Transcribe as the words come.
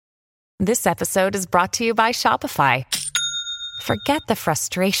This episode is brought to you by Shopify. Forget the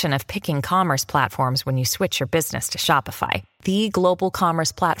frustration of picking commerce platforms when you switch your business to Shopify, the global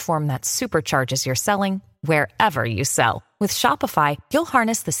commerce platform that supercharges your selling wherever you sell. With Shopify, you'll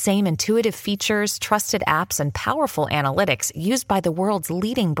harness the same intuitive features, trusted apps, and powerful analytics used by the world's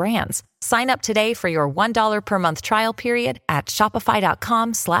leading brands. Sign up today for your $1 per month trial period at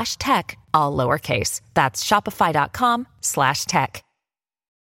shopify.com/tech, all lowercase. That's shopify.com/tech.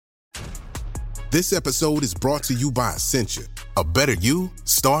 This episode is brought to you by Essentia. A better you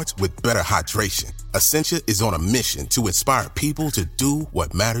starts with better hydration. Essentia is on a mission to inspire people to do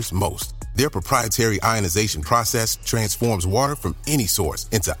what matters most. Their proprietary ionization process transforms water from any source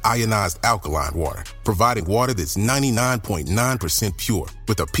into ionized alkaline water, providing water that's 99.9% pure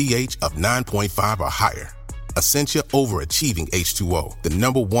with a pH of 9.5 or higher. Essentia overachieving H2O, the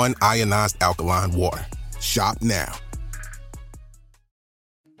 #1 ionized alkaline water. Shop now.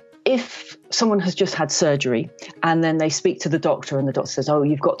 If someone has just had surgery and then they speak to the doctor and the doctor says, oh,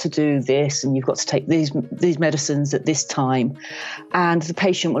 you've got to do this and you've got to take these medicines at this time. And the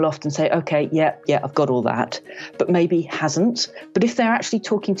patient will often say, okay, yeah, I've got all that, but maybe hasn't. But if they're actually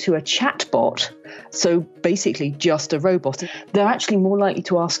talking to a chatbot, so basically just a robot, they're actually more likely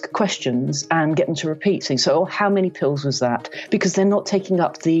to ask questions and get them to repeat things. So, how many pills was that? Because they're not taking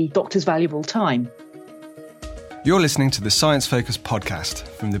up the doctor's valuable time. You're listening to the Science Focus podcast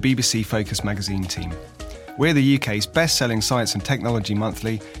from the BBC Focus magazine team. We're the UK's best-selling science and technology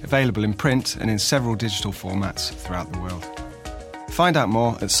monthly, available in print and in several digital formats throughout the world. Find out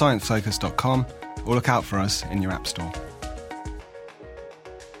more at sciencefocus.com or look out for us in your app store.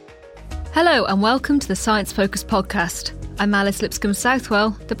 Hello and welcome to the Science Focus podcast. I'm Alice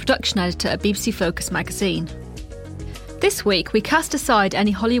Lipscomb-Southwell, the production editor at BBC Focus magazine. This week, we cast aside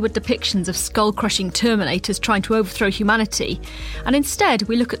any Hollywood depictions of skull-crushing Terminators trying to overthrow humanity, and instead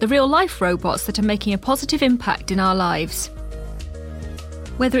we look at the real-life robots that are making a positive impact in our lives.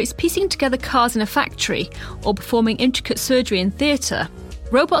 Whether it's piecing together cars in a factory or performing intricate surgery in theatre,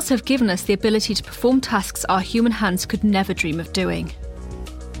 robots have given us the ability to perform tasks our human hands could never dream of doing.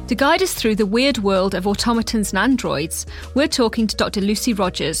 To guide us through the weird world of automatons and androids, we're talking to Dr. Lucy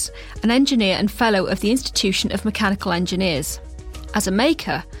Rogers, an engineer and fellow of the Institution of Mechanical Engineers. As a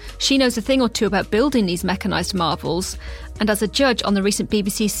maker, she knows a thing or two about building these mechanised marvels, and as a judge on the recent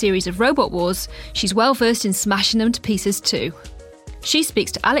BBC series of Robot Wars, she's well versed in smashing them to pieces too. She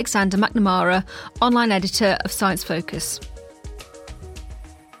speaks to Alexander McNamara, online editor of Science Focus.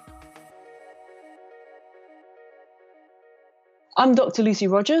 I'm Dr. Lucy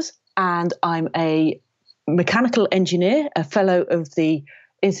Rogers, and I'm a mechanical engineer, a fellow of the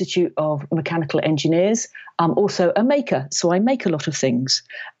Institute of Mechanical Engineers. I'm also a maker, so I make a lot of things,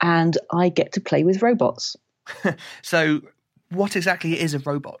 and I get to play with robots. So what exactly is a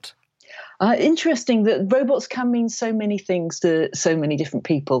robot? Interesting that robots can mean so many things to so many different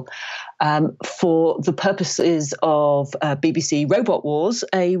people. For the purposes of BBC Robot Wars,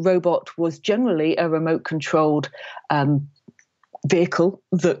 a robot was generally a remote-controlled vehicle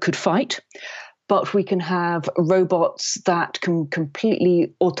that could fight, but we can have robots that can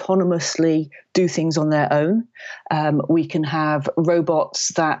completely autonomously do things on their own. We can have robots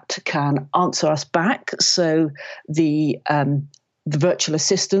that can answer us back. So the virtual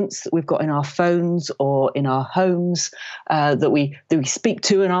assistants that we've got in our phones or in our homes that we speak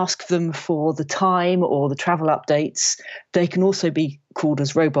to and ask them for the time or the travel updates, they can also be called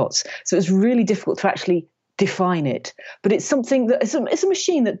as robots. So it's really difficult to actually define it, but it's something that it's a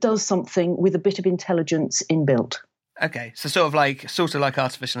machine that does something with a bit of intelligence inbuilt. Okay, so sort of like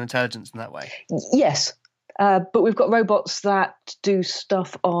artificial intelligence in that way. Yes, but we've got robots that do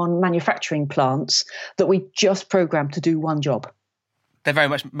stuff on manufacturing plants that we just program to do one job. They're very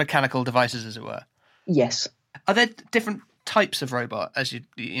much mechanical devices, as it were. Yes. Are there different types of robot, as you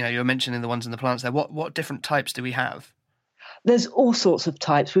were mentioning the ones in the plants there? What different types do we have? There's all sorts of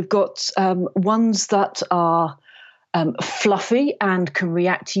types. We've got ones that are fluffy and can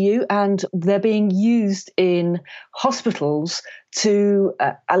react to you, and they're being used in hospitals to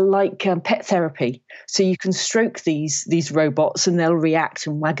like pet therapy. So you can stroke these robots and they'll react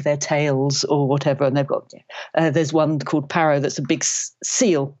and wag their tails or whatever. And they've got there's one called Paro that's a big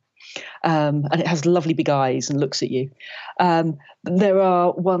seal. And it has lovely big eyes and looks at you. There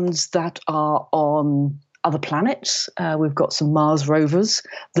are ones that are on other planets. We've got some Mars rovers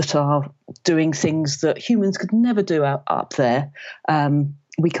that are doing things that humans could never do up there.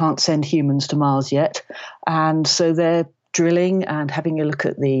 We can't send humans to Mars yet. And so they're drilling and having a look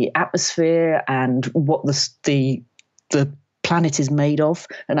at the atmosphere and what the planet is made of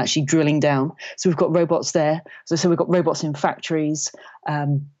and actually drilling down. So we've got robots there. So we've got robots in factories.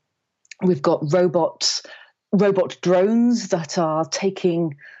 We've got robot drones that are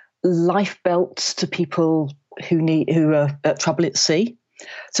taking life belts to people who are at trouble at sea.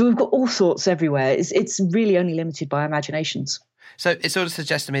 So we've got all sorts everywhere. It's really only limited by our imaginations. So it sort of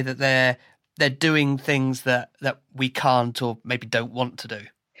suggests to me that they're doing things that we can't or maybe don't want to do.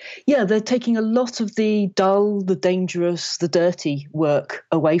 Yeah, they're taking a lot of the dull, the dangerous, the dirty work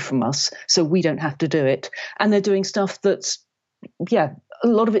away from us, so we don't have to do it. And they're doing stuff that's, a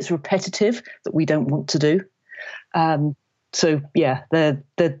lot of it's repetitive that we don't want to do. They're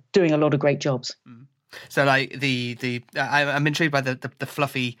doing a lot of great jobs. So, like I'm intrigued by the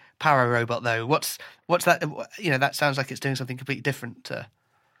fluffy Paro robot, though. What's that? That sounds like it's doing something completely different.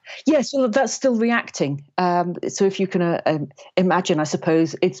 Yes, well, that's still reacting. So if you can imagine, I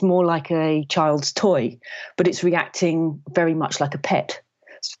suppose it's more like a child's toy, but it's reacting very much like a pet.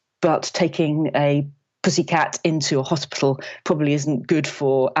 But taking a pussycat into a hospital probably isn't good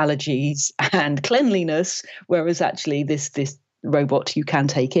for allergies and cleanliness, whereas actually this robot you can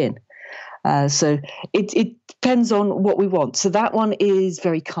take in. So it depends on what we want. So that one is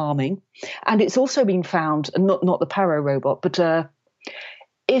very calming. And it's also been found, not the Paro robot, but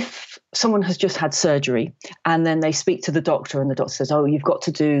if someone has just had surgery and then they speak to the doctor and the doctor says, oh, you've got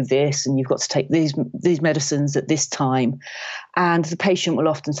to do this and you've got to take these medicines at this time. And the patient will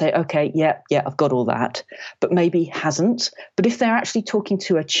often say, okay, yeah, I've got all that, but maybe hasn't. But if they're actually talking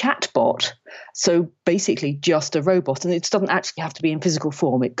to a chatbot, so basically just a robot, and it doesn't actually have to be in physical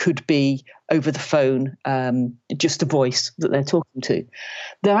form, it could be over the phone, just a voice that they're talking to,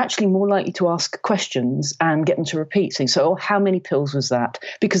 they're actually more likely to ask questions and get them to repeat things. So, how many pills was that?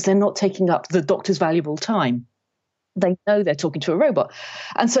 Because they're not taking up the doctor's valuable time. They know they're talking to a robot.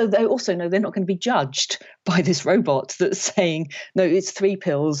 And so they also know they're not going to be judged by this robot that's saying, no, it's 3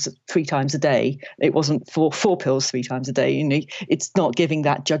 pills 3 times a day. It wasn't 4 pills 3 times a day. It's not giving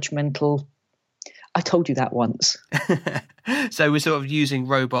that judgmental, I told you that once. So we're sort of using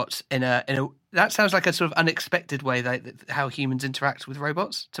robots in a that sounds like a sort of unexpected way that how humans interact with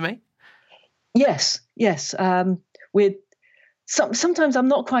robots to me. Yes. Sometimes I'm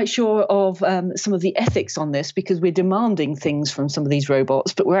not quite sure of some of the ethics on this, because we're demanding things from some of these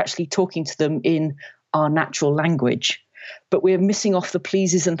robots, but we're actually talking to them in our natural language. But we're missing off the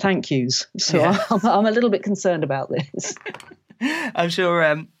pleases and thank yous. So yeah. I'm a little bit concerned about this. I'm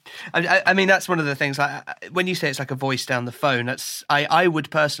sure. I mean, that's one of the things. When you say it's like a voice down the phone, I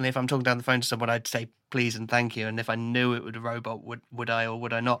would personally, if I'm talking down the phone to someone, I'd say please and thank you. And if I knew it was a robot, would I or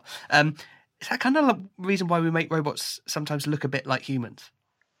would I not? Is that kind of the reason why we make robots sometimes look a bit like humans?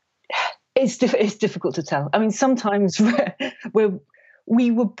 It's difficult to tell. I mean, sometimes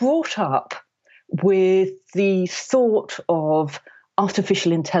we were brought up with the thought of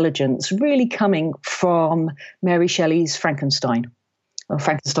artificial intelligence really coming from Mary Shelley's Frankenstein, or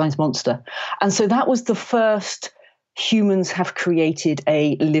Frankenstein's monster. And so that was the first humans have created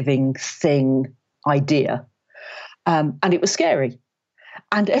a living thing idea. And it was scary.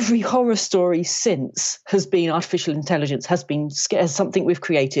 And every horror story since has been artificial intelligence, has been something we've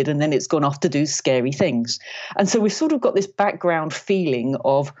created, and then it's gone off to do scary things. And so we've sort of got this background feeling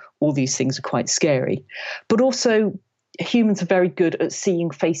of all these things are quite scary. But also humans are very good at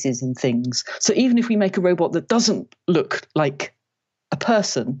seeing faces in things. So even if we make a robot that doesn't look like a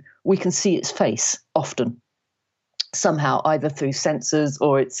person, we can see its face often. Somehow, either through sensors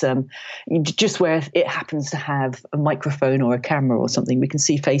or it's just where it happens to have a microphone or a camera or something, we can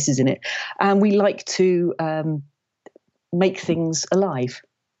see faces in it. And we like to make things alive.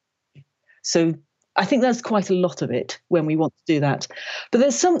 So I think there's quite a lot of it when we want to do that. But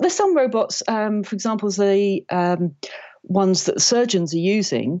there's some robots, for example, the ones that surgeons are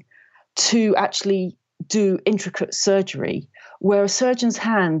using to actually do intricate surgery, where a surgeon's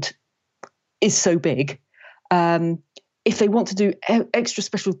hand is so big. If they want to do extra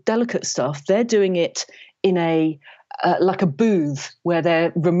special delicate stuff, they're doing it in like a booth where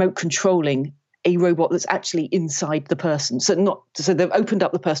they're remote controlling a robot that's actually inside the person. So they've opened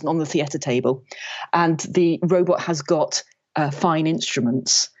up the person on the theatre table, and the robot has got fine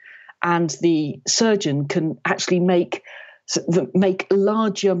instruments, and the surgeon can actually make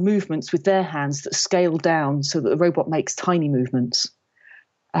larger movements with their hands that scale down so that the robot makes tiny movements.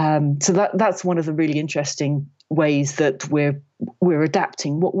 So that's one of the really interesting ways that we're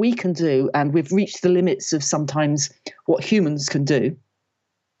adapting what we can do, and we've reached the limits of sometimes what humans can do.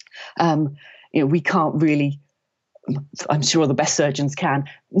 We can't really, I'm sure the best surgeons can,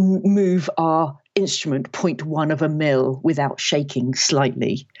 move our instrument 0.1 of a mil without shaking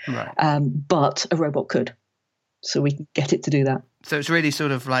slightly. Right. But a robot could. So we can get it to do that. So it's really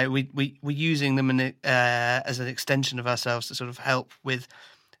sort of like we're using them as an extension of ourselves to sort of help with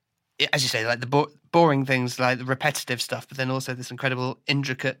as you say, like the boring things, like the repetitive stuff, but then also this incredible,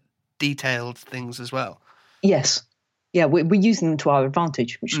 intricate, detailed things as well. Yes. Yeah, we're using them to our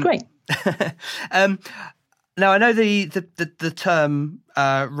advantage, which is great. Now, I know the term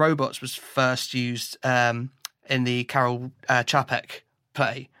robots was first used in the Karel Čapek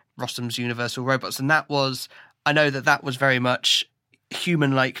play, Rossum's Universal Robots, and I know that was very much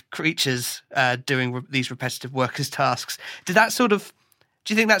human-like creatures doing these repetitive workers' tasks. Do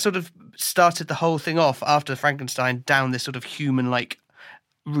you think that sort of started the whole thing off after Frankenstein down this sort of human-like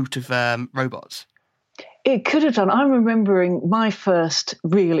route of robots? It could have done. I'm remembering my first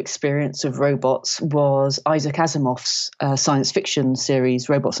real experience of robots was Isaac Asimov's science fiction series,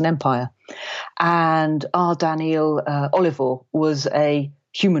 Robots and Empire. And our Daniel Oliver was a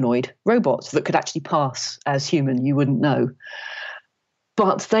humanoid robot that could actually pass as human. You wouldn't know.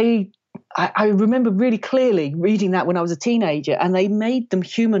 But I remember really clearly reading that when I was a teenager, and they made them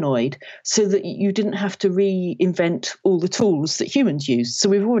humanoid so that you didn't have to reinvent all the tools that humans used. So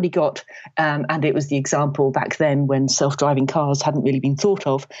we've already got, and it was the example back then when self-driving cars hadn't really been thought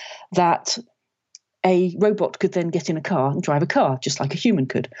of, that a robot could then get in a car and drive a car just like a human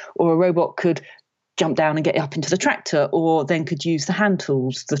could, or a robot could jump down and get up into the tractor, or then could use the hand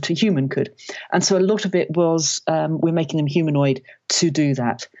tools that a human could. And so a lot of it was we're making them humanoid to do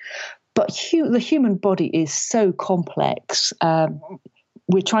that. But the human body is so complex.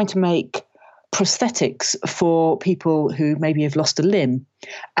 We're trying to make prosthetics for people who maybe have lost a limb,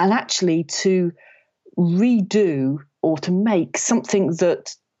 and actually to redo or to make something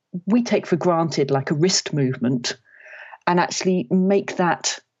that we take for granted, like a wrist movement, and actually make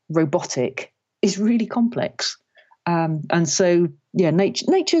that robotic is really complex. And so, yeah,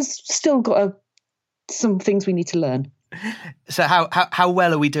 nature's still got some things we need to learn. So how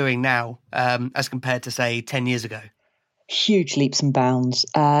well are we doing now as compared to, say, 10 years ago? Huge leaps and bounds.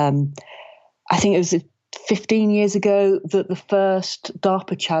 I think it was 15 years ago that the first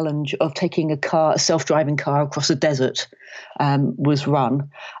DARPA challenge of taking a self-driving car across a desert was run.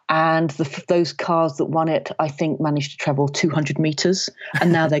 And those cars that won it, I think, managed to travel 200 meters.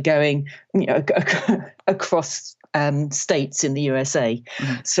 And now they're going across states in the USA.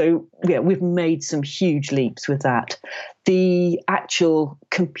 Mm-hmm. So, yeah, we've made some huge leaps with that. The actual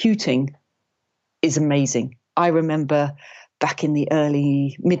computing is amazing. I remember back in the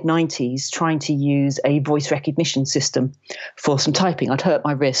early mid-90s trying to use a voice recognition system for some typing. I'd hurt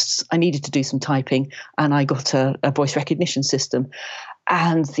my wrists. I needed to do some typing, and I got a voice recognition system,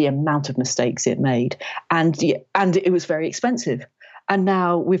 and the amount of mistakes it made. And it was very expensive. And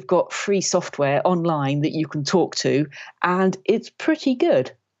now we've got free software online that you can talk to, and it's pretty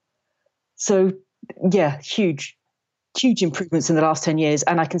good. So, yeah, huge improvements in the last 10 years,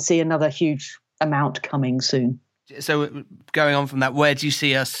 and I can see another huge amount coming soon. So going on from that, where do you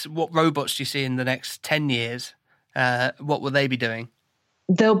see us? What robots do you see in the next 10 years? What will they be doing?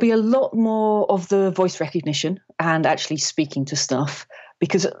 There'll be a lot more of the voice recognition and actually speaking to stuff,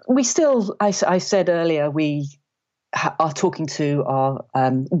 because we still, I said earlier, we are talking to our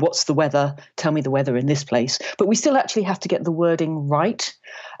what's the weather, tell me the weather in this place, but we still actually have to get the wording right.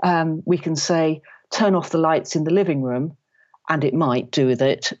 We can say, turn off the lights in the living room, and it might do with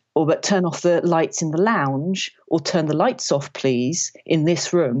it, but turn off the lights in the lounge, or turn the lights off, please, in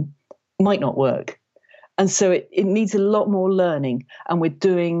this room, might not work. And so it needs a lot more learning, and we're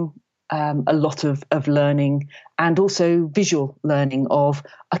doing a lot of learning, and also visual learning of,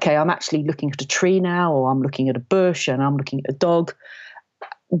 okay, I'm actually looking at a tree now, or I'm looking at a bush, and I'm looking at a dog,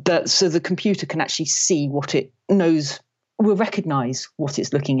 so the computer can actually see what it knows, will recognize what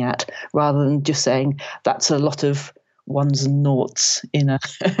it's looking at, rather than just saying that's a lot of ones and noughts in a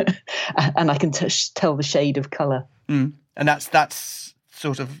and I can tell the shade of color. And that's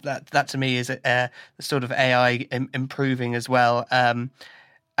sort of that to me is sort of AI improving as well. And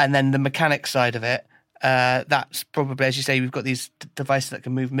then the mechanics side of it, that's probably, as you say, we've got these devices that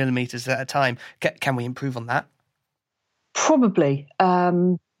can move millimeters at a time. Can we improve on that? Probably.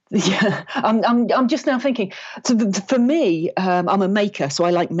 Yeah, I'm just now thinking. So for me, I'm a maker, so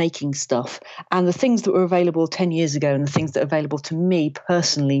I like making stuff. And the things that were available 10 years ago and the things that are available to me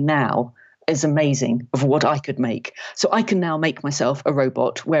personally now is amazing of what I could make. So I can now make myself a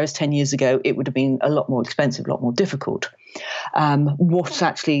robot, whereas 10 years ago it would have been a lot more expensive, a lot more difficult. What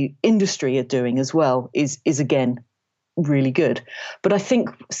actually industry are doing as well is again really good. But I think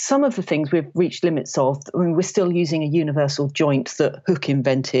some of the things we've reached limits of. I mean, we're still using a universal joint that Hook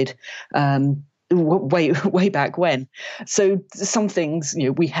invented way back when. So some things,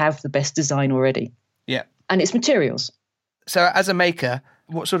 we have the best design already. Yeah. And it's materials. So as a maker,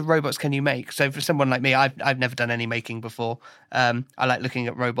 what sort of robots can you make? So for someone like me, I've never done any making before. I like looking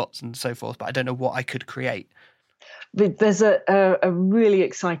at robots and so forth, but I don't know what I could create. There's a really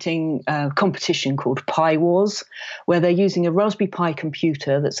exciting competition called Pi Wars, where they're using a Raspberry Pi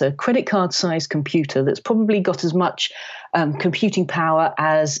computer that's a credit card sized computer that's probably got as much computing power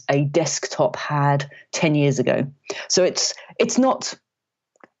as a desktop had 10 years ago. So it's not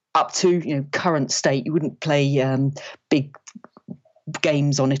up to current state. You wouldn't play big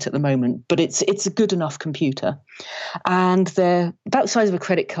games on it at the moment, but it's a good enough computer, and they're about the size of a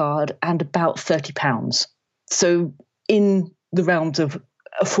credit card and about £30. So in the realms of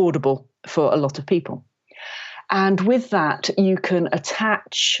affordable for a lot of people. And with that, you can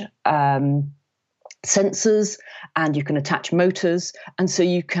attach sensors and you can attach motors. And so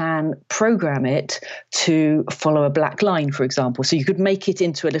you can program it to follow a black line, for example. So you could make it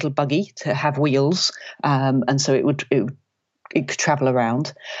into a little buggy to have wheels. And so it could travel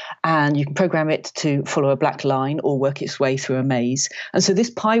around, and you can program it to follow a black line or work its way through a maze. And so this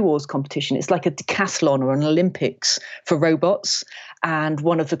Pi Wars competition, it's like a decathlon or an Olympics for robots. And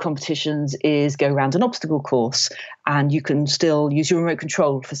one of the competitions is go around an obstacle course, and you can still use your remote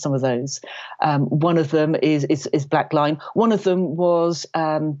control for some of those. One of them is black line. One of them was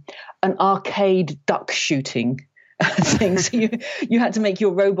an arcade duck shooting thing. So you had to make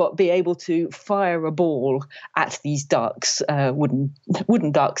your robot be able to fire a ball at these ducks,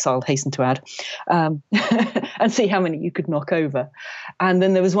 wooden ducks, I'll hasten to add, and see how many you could knock over. And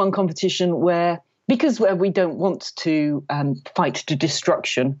then there was one competition where, because we don't want to fight to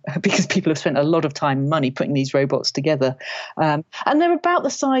destruction, because people have spent a lot of time and money putting these robots together, and they're about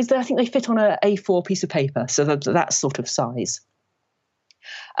the size that I think they fit on a A4 piece of paper, so that sort of size.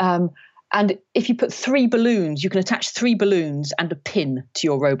 And if you put 3 balloons, you can attach 3 balloons and a pin to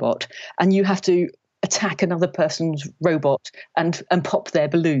your robot, and you have to attack another person's robot and pop their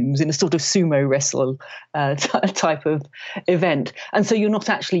balloons in a sort of sumo wrestle type of event. And so you're not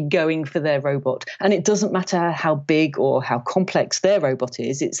actually going for their robot. And it doesn't matter how big or how complex their robot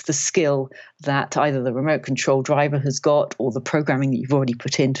is. It's the skill that either the remote control driver has got or the programming that you've already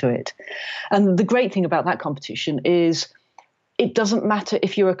put into it. And the great thing about that competition is it doesn't matter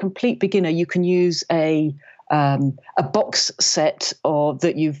if you're a complete beginner. You can use a box set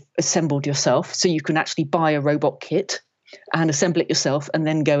that you've assembled yourself. So you can actually buy a robot kit and assemble it yourself and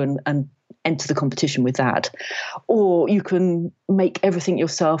then go and enter the competition with that. Or you can make everything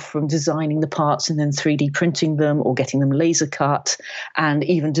yourself, from designing the parts and then 3D printing them or getting them laser cut, and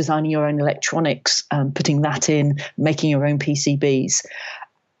even designing your own electronics, putting that in, making your own PCBs.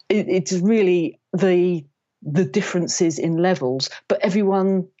 It's really the differences in levels, but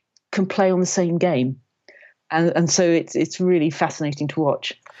everyone can play on the same game. And so it's really fascinating to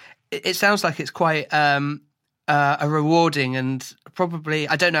watch. It sounds like it's quite a rewarding, and probably,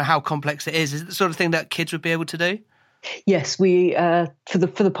 I don't know how complex it is. Is it the sort of thing that kids would be able to do? Yes, we for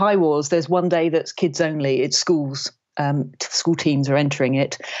the Pi Wars, there's one day that's kids only. It's schools. School teams are entering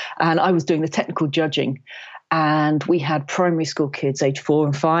it. And I was doing the technical judging, and we had primary school kids age 4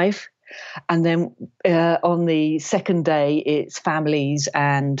 and 5. And then on the second day, it's families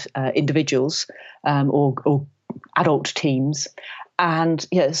and individuals or adult teams. And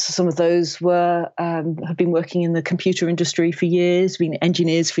yes, some of those have been working in the computer industry for years, been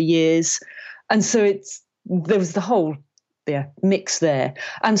engineers for years. And so there was the whole mix there.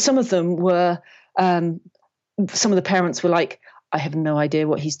 And some of them were, some of the parents were like, I have no idea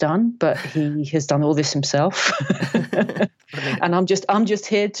what he's done, but he has done all this himself. And I'm just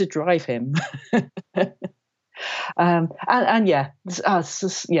here to drive him. Some of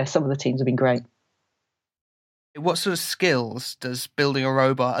the teams have been great. What sort of skills does building a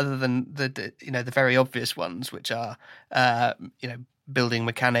robot, other than the very obvious ones, which are building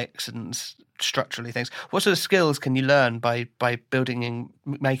mechanics and structurally things, what sort of skills can you learn by building and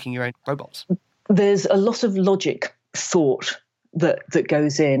making your own robots? There's a lot of logic, thought that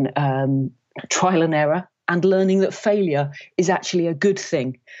goes in, trial and error, and learning that failure is actually a good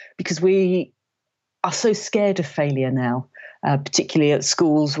thing, because we are so scared of failure now, particularly at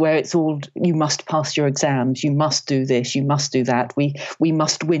schools where it's all, you must pass your exams, you must do this, you must do that, we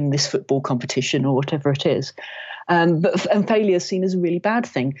must win this football competition or whatever it is. And failure is seen as a really bad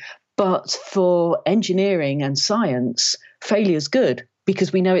thing. But for engineering and science, failure is good,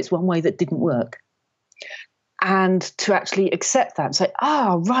 because we know it's one way that didn't work. And to actually accept that and say,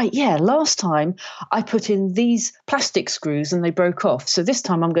 right, yeah, last time I put in these plastic screws and they broke off. So this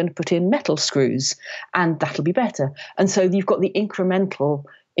time I'm going to put in metal screws and that'll be better. And so you've got the incremental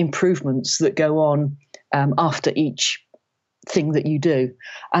improvements that go on after each thing that you do.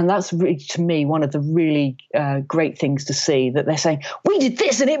 And that's really, to me, one of the really great things to see, that they're saying, we did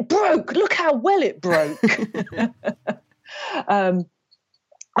this and it broke. Look how well it broke.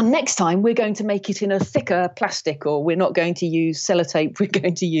 And next time we're going to make it in a thicker plastic, or we're not going to use sellotape. We're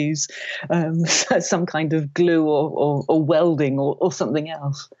going to use some kind of glue or welding or something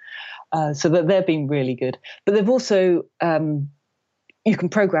else. So that they've been really good. But they've also, you can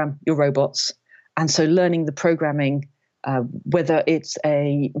program your robots. And so learning the programming, whether it's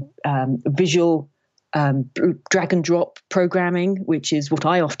a visual drag and drop programming, which is what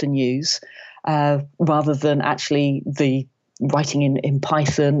I often use, rather than actually the writing in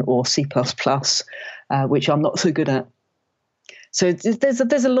Python or C++, which I'm not so good at. So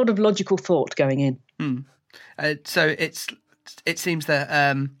there's a lot of logical thought going in. So it seems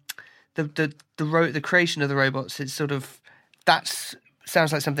that the creation of the robots, it's sort of,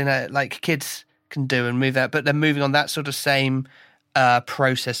 sounds like something that like kids can do and move that, but they're moving on that sort of same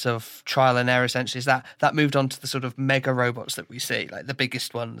process of trial and error. Essentially, is that moved on to the sort of mega robots that we see, like the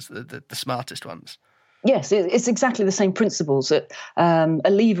biggest ones, the smartest ones? Yes, it's exactly the same principles. That a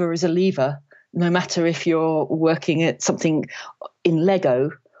lever is a lever, no matter if you're working at something in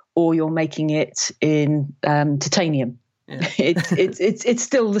Lego or you're making it in titanium. Yeah. It's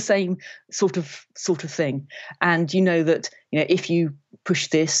still the same sort of thing, and you know that if you push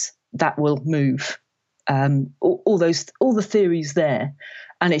this, that will move. All the theories there,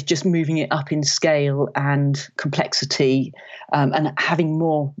 and it's just moving it up in scale and complexity, and having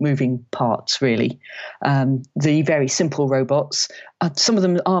more moving parts. Really, the very simple robots. Some of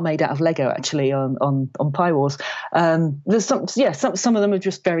them are made out of Lego, actually, on Pi Wars. There's some of them are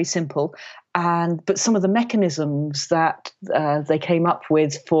just very simple, but some of the mechanisms that they came up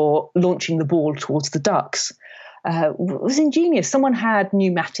with for launching the ball towards the ducks was ingenious. Someone had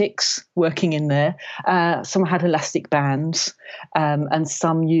pneumatics working in there, some had elastic bands, and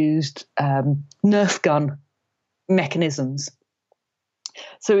some used Nerf gun mechanisms.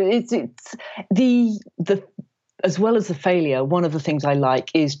 So it's the as well as the failure. One of the things I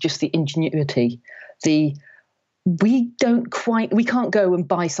like is just the ingenuity. We can't go and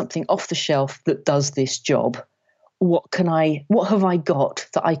buy something off the shelf that does this job. What have I got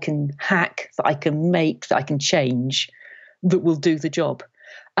that I can hack, that I can make, that I can change, that will do the job?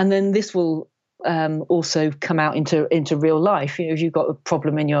 And then this will also come out into real life. If you've got a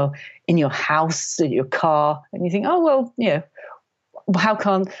problem in your house, in your car, and you think, oh well, how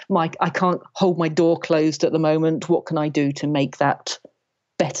come I can't hold my door closed at the moment? What can I do to make that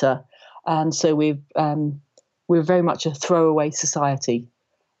better? And so we're very much a throwaway society.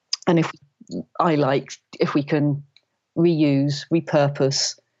 And if we can reuse,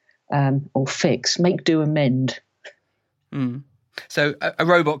 repurpose, or fix, make, do, amend. So a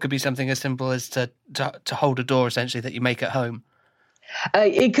robot could be something as simple as to hold a door, essentially, that you make at home.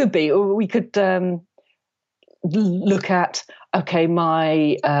 It could be, or we could look at, okay,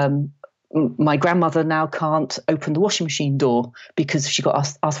 my grandmother now can't open the washing machine door because she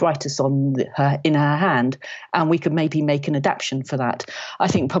got arthritis in her hand, and we could maybe make an adaptation for that. I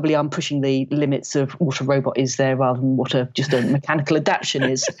think probably I'm pushing the limits of what a robot is there rather than what just a mechanical adaptation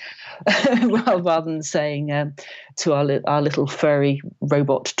is, rather than saying to our little furry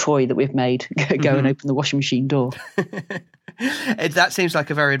robot toy that we've made, go and open the washing machine door. That seems like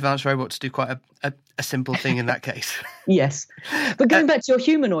a very advanced robot to do quite a simple thing in that case. Yes. But going back to your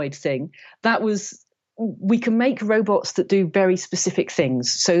humanoid thing, we can make robots that do very specific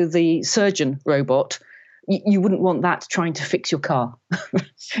things. So the surgeon robot, you wouldn't want that trying to fix your car.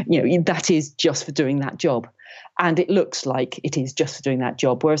 That is just for doing that job. And it looks like it is just for doing that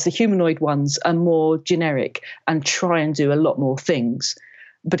job. Whereas the humanoid ones are more generic and try and do a lot more things.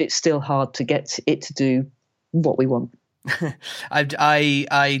 But it's still hard to get it to do what we want.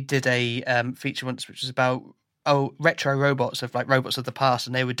 I did a feature once which was about retro robots, of like robots of the past,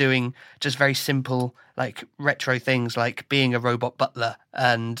 and they were doing just very simple like retro things like being a robot butler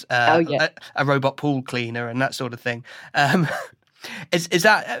and a robot pool cleaner and that sort of thing. Is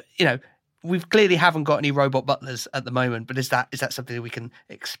that we clearly haven't got any robot butlers at the moment, but is that something that we can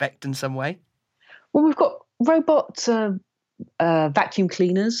expect in some way? Well, we've got robot vacuum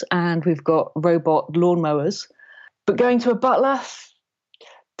cleaners and we've got robot lawnmowers. But going to a butler,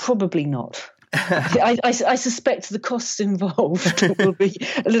 probably not. I suspect the costs involved will be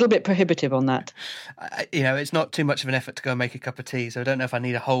a little bit prohibitive on that. It's not too much of an effort to go and make a cup of tea, so I don't know if I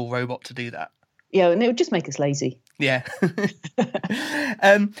need a whole robot to do that. Yeah, and it would just make us lazy. Yeah.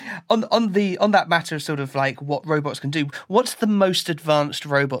 On that matter of sort of like what robots can do, what's the most advanced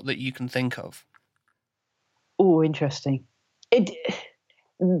robot that you can think of? Oh, interesting.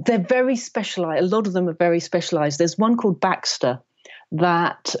 they're very specialised. A lot of them are very specialised. There's one called Baxter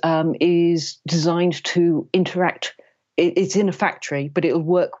that is designed to interact. It's in a factory, but it'll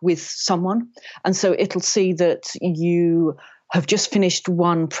work with someone. And so it'll see that you have just finished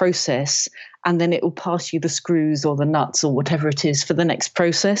one process, and then it will pass you the screws or the nuts or whatever it is for the next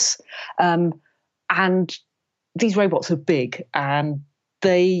process. And these robots are big, and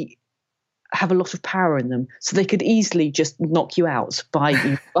they have a lot of power in them. So they could easily just knock you out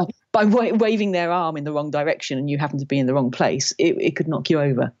by waving their arm in the wrong direction, and you happen to be in the wrong place. It could knock you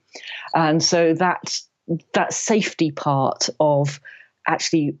over. And so that safety part of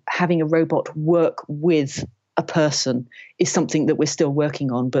actually having a robot work with a person is something that we're still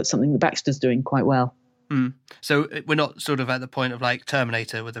working on, but something that Baxter's doing quite well. Mm. So we're not sort of at the point of like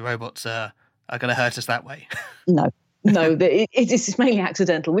Terminator, where the robots are going to hurt us that way. No, it's mainly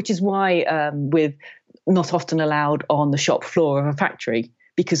accidental, which is why we're not often allowed on the shop floor of a factory,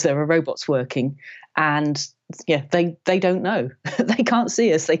 because there are robots working, and they don't know. They can't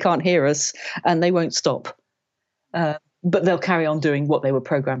see us, they can't hear us, and they won't stop. But they'll carry on doing what they were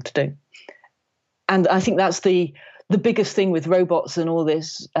programmed to do. And I think that's the biggest thing with robots and all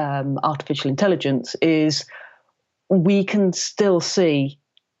this artificial intelligence is we can still see,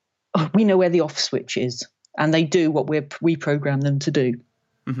 we know where the off switch is, and they do what we program them to do.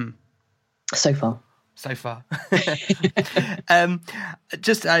 Mm-hmm. So far.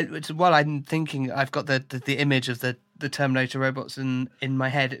 Just while I'm thinking, I've got the image of the Terminator robots in my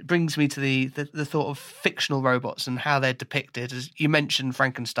head. It brings me to the thought of fictional robots and how they're depicted. As you mentioned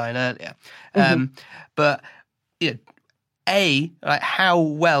Frankenstein earlier, but how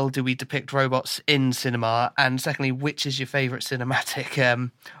well do we depict robots in cinema? And secondly, which is your favourite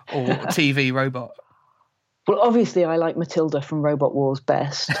cinematic or TV robot? Well, obviously, I like Matilda from Robot Wars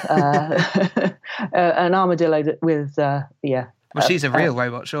best. An armadillo with, Well, she's a real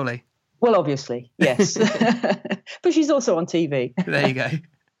robot, surely. Well, obviously, yes. But she's also on TV. There you go.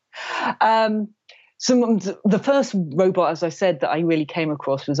 The first robot, as I said, that I really came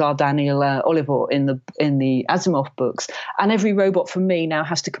across was our Daniel Oliver in the Asimov books. And every robot from me now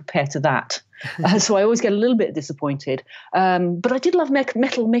has to compare to that. So I always get a little bit disappointed. But I did love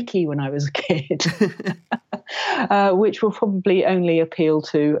Metal Mickey when I was a kid, which will probably only appeal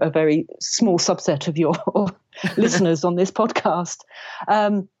to a very small subset of your listeners on this podcast.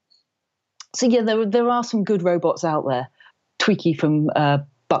 There are some good robots out there. Tweaky from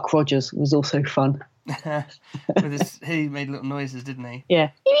Buck Rogers was also fun. He made little noises, didn't he? Yeah.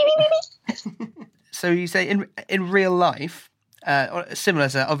 So you say in real life, similar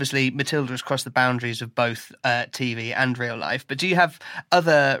to obviously Matilda has crossed the boundaries of both TV and real life, but do you have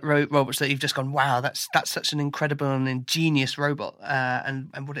other robots that you've just gone, wow, that's such an incredible and ingenious robot,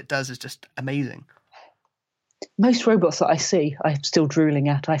 and what it does is just amazing? Most robots that I see, I'm still drooling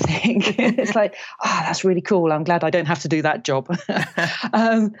at, I think. It's like, that's really cool. I'm glad I don't have to do that job.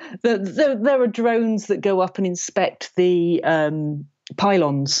 There are drones that go up and inspect the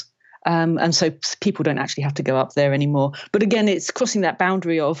pylons. And so people don't actually have to go up there anymore. But again, it's crossing that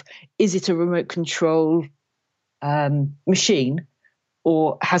boundary of, is it a remote control machine,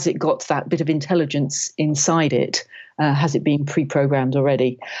 or has it got that bit of intelligence inside it? Has it been pre-programmed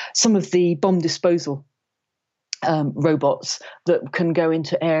already? Some of the bomb disposal robots that can go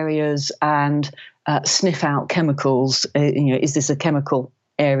into areas and sniff out chemicals. Is this a chemical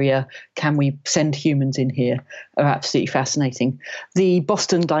area? Can we send humans in here? Are absolutely fascinating. The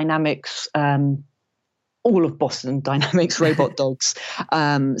Boston Dynamics, all of Boston Dynamics robot dogs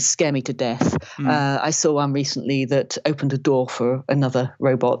scare me to death. I saw one recently that opened a door for another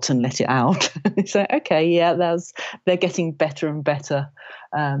robot and let it out. So, okay, they're getting better and better.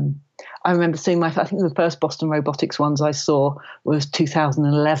 I remember seeing I think the first Boston Robotics ones I saw was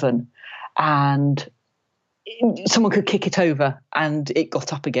 2011, and someone could kick it over and it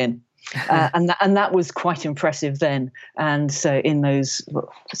got up again. And that was quite impressive then. And so in those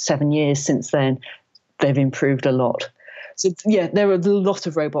 7 years since then, they've improved a lot. So there are a lot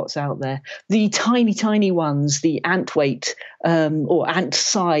of robots out there. The tiny, tiny ones, the ant weight or ant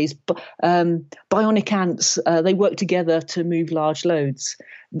size, bionic ants, they work together to move large loads.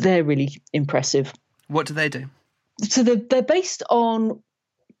 They're really impressive. What do they do? So they're based on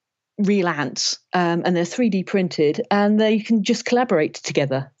real ants, and they're 3D printed, and they can just collaborate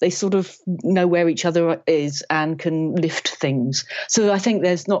together. They sort of know where each other is and can lift things. So I think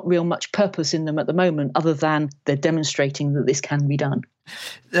there's not real much purpose in them at the moment, other than they're demonstrating that this can be done.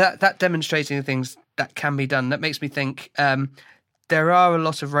 That demonstrating things that can be done, that makes me think there are a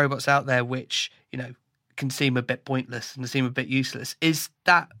lot of robots out there which, can seem a bit pointless and seem a bit useless.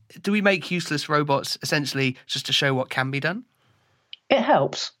 Do we make useless robots essentially just to show what can be done? It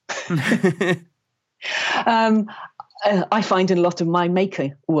helps. I find in a lot of my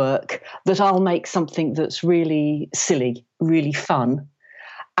maker work that I'll make something that's really silly, really fun,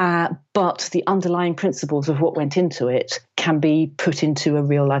 but the underlying principles of what went into it can be put into a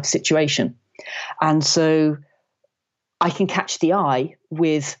real life situation. And so I can catch the eye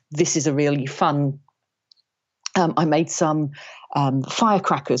with, this is a really fun. I made some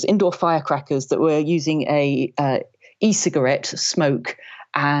firecrackers, indoor firecrackers that were using a e-cigarette smoke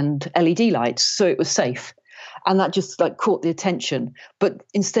and LED lights, so it was safe. And that just like caught the attention. But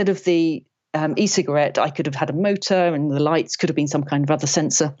instead of the e-cigarette, I could have had a motor, and the lights could have been some kind of other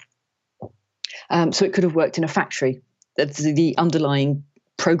sensor. So it could have worked in a factory. The underlying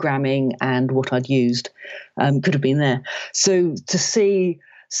programming and what I'd used could have been there. So to see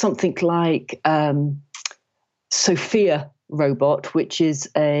something like Sophia robot, which is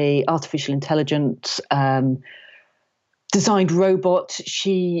a artificial intelligence designed robot,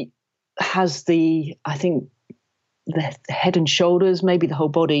 she has the head and shoulders, maybe the whole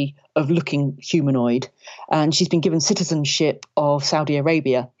body of looking humanoid. And she's been given citizenship of Saudi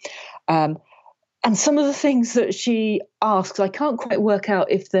Arabia. And some of the things that she asks, I can't quite work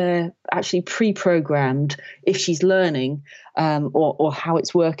out if they're actually pre-programmed, if she's learning or how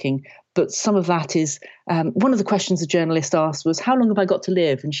it's working. But some of that is, one of the questions the journalist asked was, how long have I got to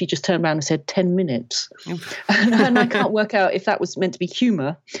live? And she just turned around and said, 10 minutes. and I can't work out if that was meant to be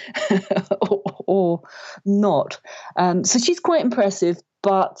humour or not. So she's quite impressive,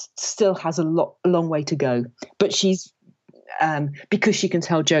 but still has a long way to go. But she's, because she can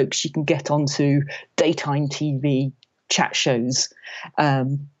tell jokes, she can get onto daytime TV chat shows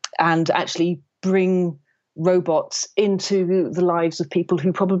and actually bring robots into the lives of people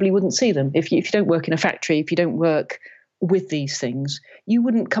who probably wouldn't see them. If you don't work in a factory, if you don't work with these things, you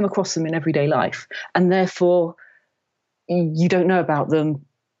wouldn't come across them in everyday life. And therefore, you don't know about them,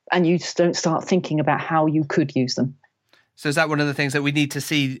 and you just don't start thinking about how you could use them. So is that one of the things that we need to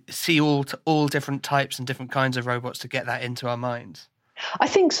see all different types and different kinds of robots to get that into our minds? I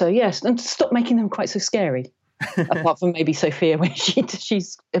think so, yes. And to stop making them quite so scary, apart from maybe Sophia when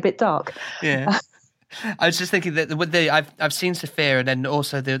she's a bit dark. Yeah. I was just thinking that I've seen Sophia, and then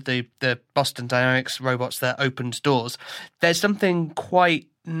also the Boston Dynamics robots that opened doors. There's something quite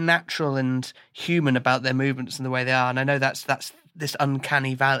natural and human about their movements and the way they are, and I know that's this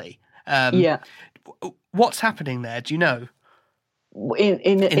uncanny valley. Yeah. What's happening there? Do you know?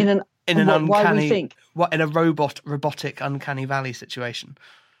 In an uncanny, why we think in a robotic uncanny valley situation?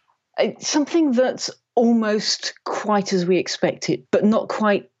 It's something that's almost quite as we expect it, but not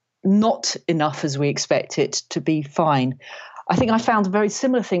enough as we expect it to be fine. I think I found a very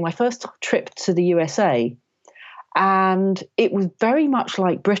similar thing my first trip to the USA, and it was very much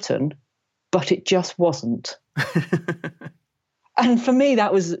like Britain, but it just wasn't. And for me,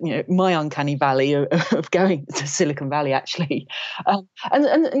 that was my uncanny valley of going to Silicon Valley, actually,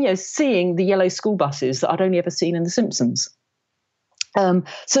 and seeing the yellow school buses that I'd only ever seen in The Simpsons.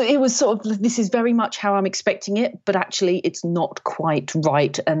 So it was sort of, this is very much how I'm expecting it, but actually it's not quite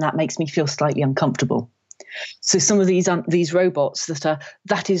right, and that makes me feel slightly uncomfortable. So some of these robots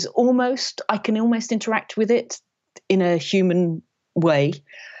that is almost, I can almost interact with it in a human way,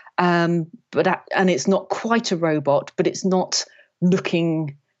 and it's not quite a robot, but it's not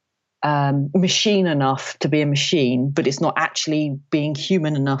looking machine enough to be a machine, but it's not actually being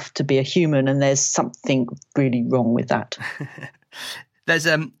human enough to be a human, and there's something really wrong with that. There's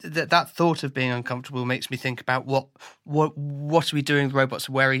that thought of being uncomfortable makes me think about what are we doing with robots,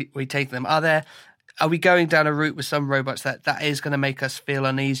 where we take them. Are we going down a route with some robots that is going to make us feel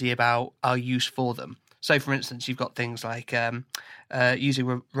uneasy about our use for them? So, for instance, you've got things like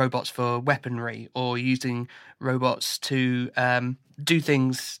using robots for weaponry, or using robots to do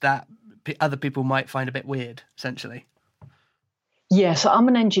things that other people might find a bit weird, essentially. Yeah, so I'm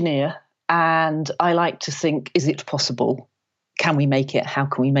an engineer, and I like to think, is it possible? Can we make it? How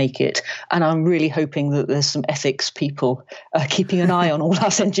can we make it? And I'm really hoping that there's some ethics people keeping an eye on all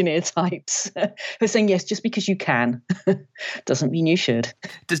us engineer types who are saying, yes, just because you can doesn't mean you should.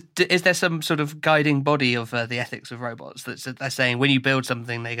 Is there some sort of guiding body of the ethics of robots that's they're saying when you build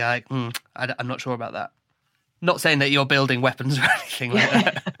something, they go like, I'm not sure about that? Not saying that you're building weapons or anything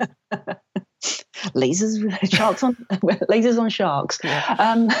like that. Lasers on sharks.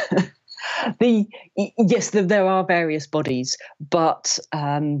 Yeah. There are various bodies, but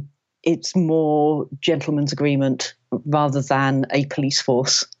it's more gentleman's agreement rather than a police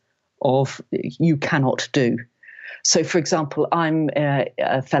force of you cannot do. So, for example, I'm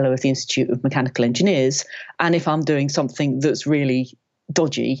a fellow of the Institute of Mechanical Engineers, and if I'm doing something that's really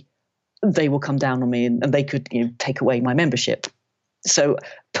dodgy, they will come down on me and they could take away my membership. So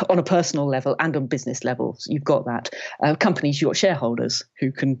on a personal level and on business levels, you've got that. Companies, you've got shareholders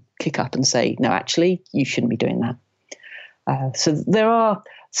who can kick up and say, no, actually, you shouldn't be doing that. So there are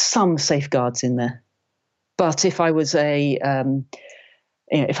some safeguards in there. But if I was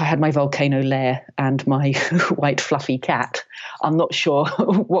if I had my volcano lair and my white fluffy cat, I'm not sure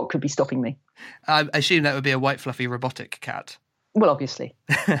what could be stopping me. I assume that would be a white fluffy robotic cat. Well, obviously.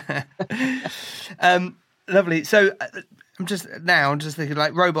 Lovely. So I'm just thinking,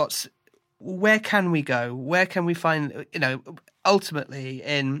 like, robots, where can we go? Where can we find, ultimately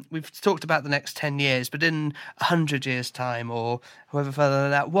we've talked about the next 10 years, but in 100 years' time or however further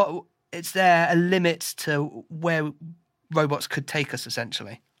than that, is there a limit to where robots could take us,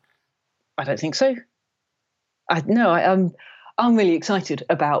 essentially? I don't think so. I'm really excited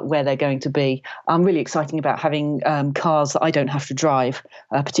about where they're going to be. I'm really excited about having cars that I don't have to drive,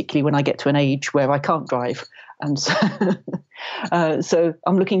 particularly when I get to an age where I can't drive. And so, so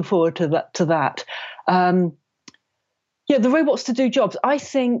I'm looking forward to that. The robots to do jobs. I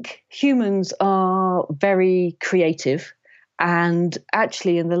think humans are very creative. And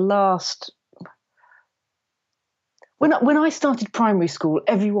actually, in the last... When I started primary school,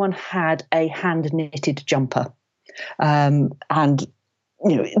 everyone had a hand-knitted jumper. And,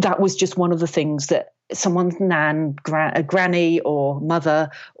 that was just one of the things that someone's nan, a granny or mother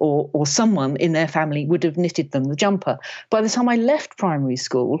or someone in their family would have knitted them the jumper. By the time I left primary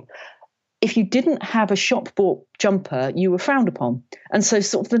school, if you didn't have a shop-bought jumper, you were frowned upon. And so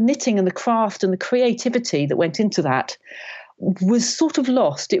sort of the knitting and the craft and the creativity that went into that was sort of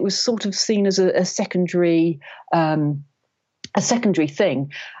lost. It was sort of seen as a secondary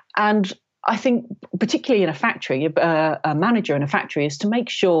thing. And I think particularly in a factory, a manager in a factory is to make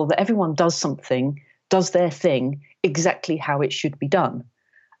sure that everyone does their thing exactly how it should be done.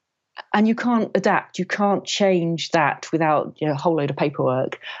 And you can't adapt, you can't change that without a whole load of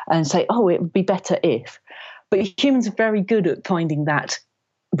paperwork and say, oh, it would be better if. But humans are very good at finding that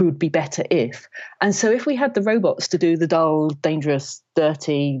would be better if. And so if we had the robots to do the dull, dangerous,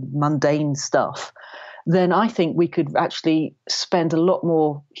 dirty, mundane stuff, then I think we could actually spend a lot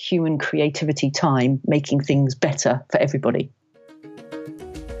more human creativity time making things better for everybody.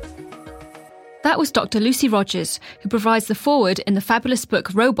 That was Dr. Lucy Rogers, who provides the foreword in the fabulous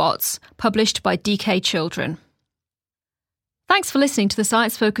book Robots, published by DK Children. Thanks for listening to the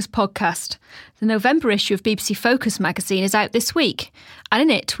Science Focus podcast. The November issue of BBC Focus magazine is out this week, and in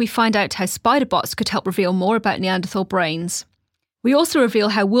it we find out how spider bots could help reveal more about Neanderthal brains. We also reveal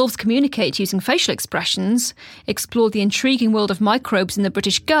how wolves communicate using facial expressions, explore the intriguing world of microbes in the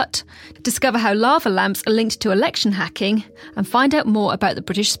British gut, discover how lava lamps are linked to election hacking, and find out more about the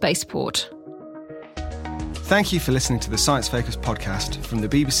British spaceport. Thank you for listening to the Science Focus podcast from the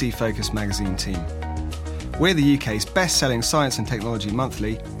BBC Focus magazine team. We're the UK's best-selling science and technology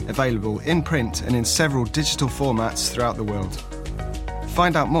monthly, available in print and in several digital formats throughout the world.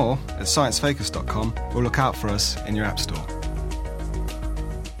 Find out more at sciencefocus.com or look out for us in your app store.